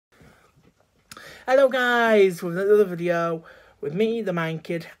Hello guys, with another video with me, the Mind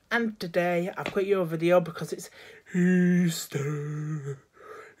Kid, and today I've got you a video because it's Easter.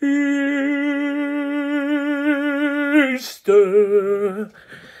 Easter.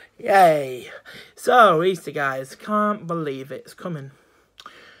 Yay. So, Easter guys, can't believe it's coming.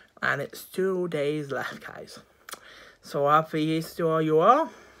 And it's 2 days left, guys. So happy Easter all you all.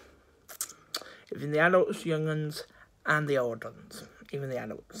 Even the adults, young uns, and the old ones. Even the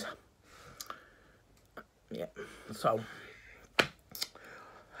adults. Yeah, so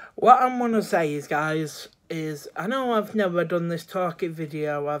what I'm going to say is, guys, I know I've never done this talking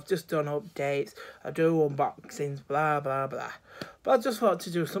video. I've just done updates. I do unboxings, blah, blah, blah. But I just thought to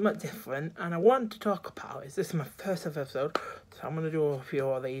do something different, and I want to talk about it. This is my first episode, so I'm going to do a few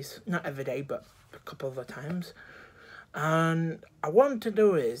of these. Not every day, but a couple of the times. And I want to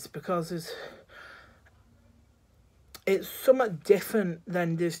do this because it's something different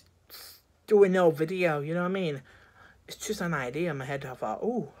than just doing no video, you know what I mean? It's just an idea in my head. I thought,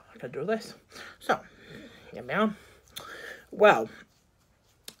 oh, I can do this. So, here we are. Well,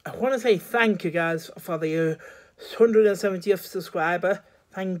 I want to say thank you guys for the 170th subscriber.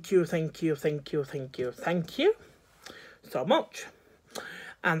 Thank you, thank you, thank you, thank you, thank you so much.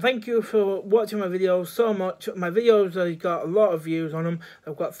 And thank you for watching my videos so much. My videos have got a lot of views on them.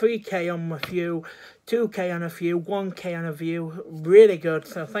 I've got 3K on my view, 2K on a view, 1K on a view. Really good.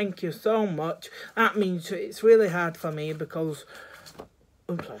 So thank you so much. That means it's really hard for me because...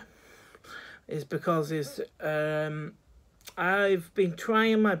 Oops, sorry. It's because I've been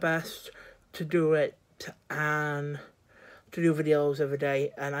trying my best to do it and to do videos every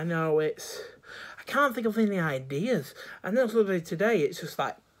day. And I know it's... I can't think of any ideas. And then suddenly today, it's just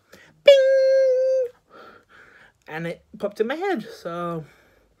like, bing! And it popped in my head. So,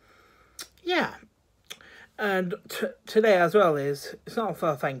 yeah. And today as well it's not for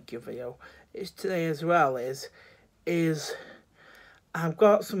a thank you video. It's today as well is I've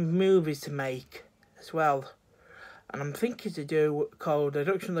got some movies to make as well. And I'm thinking to do called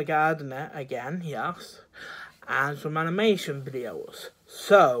Reduction of the Gardener again, yes. And some animation videos.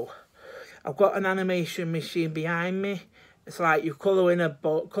 So... I've got an animation machine behind me. It's like you colour in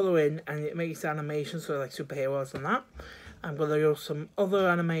and it makes animations, so like superheroes and that. I'm going to do some other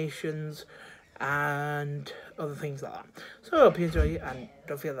animations and other things like that. So I hope you enjoy it and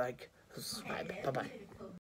don't forget to like, subscribe. Bye bye.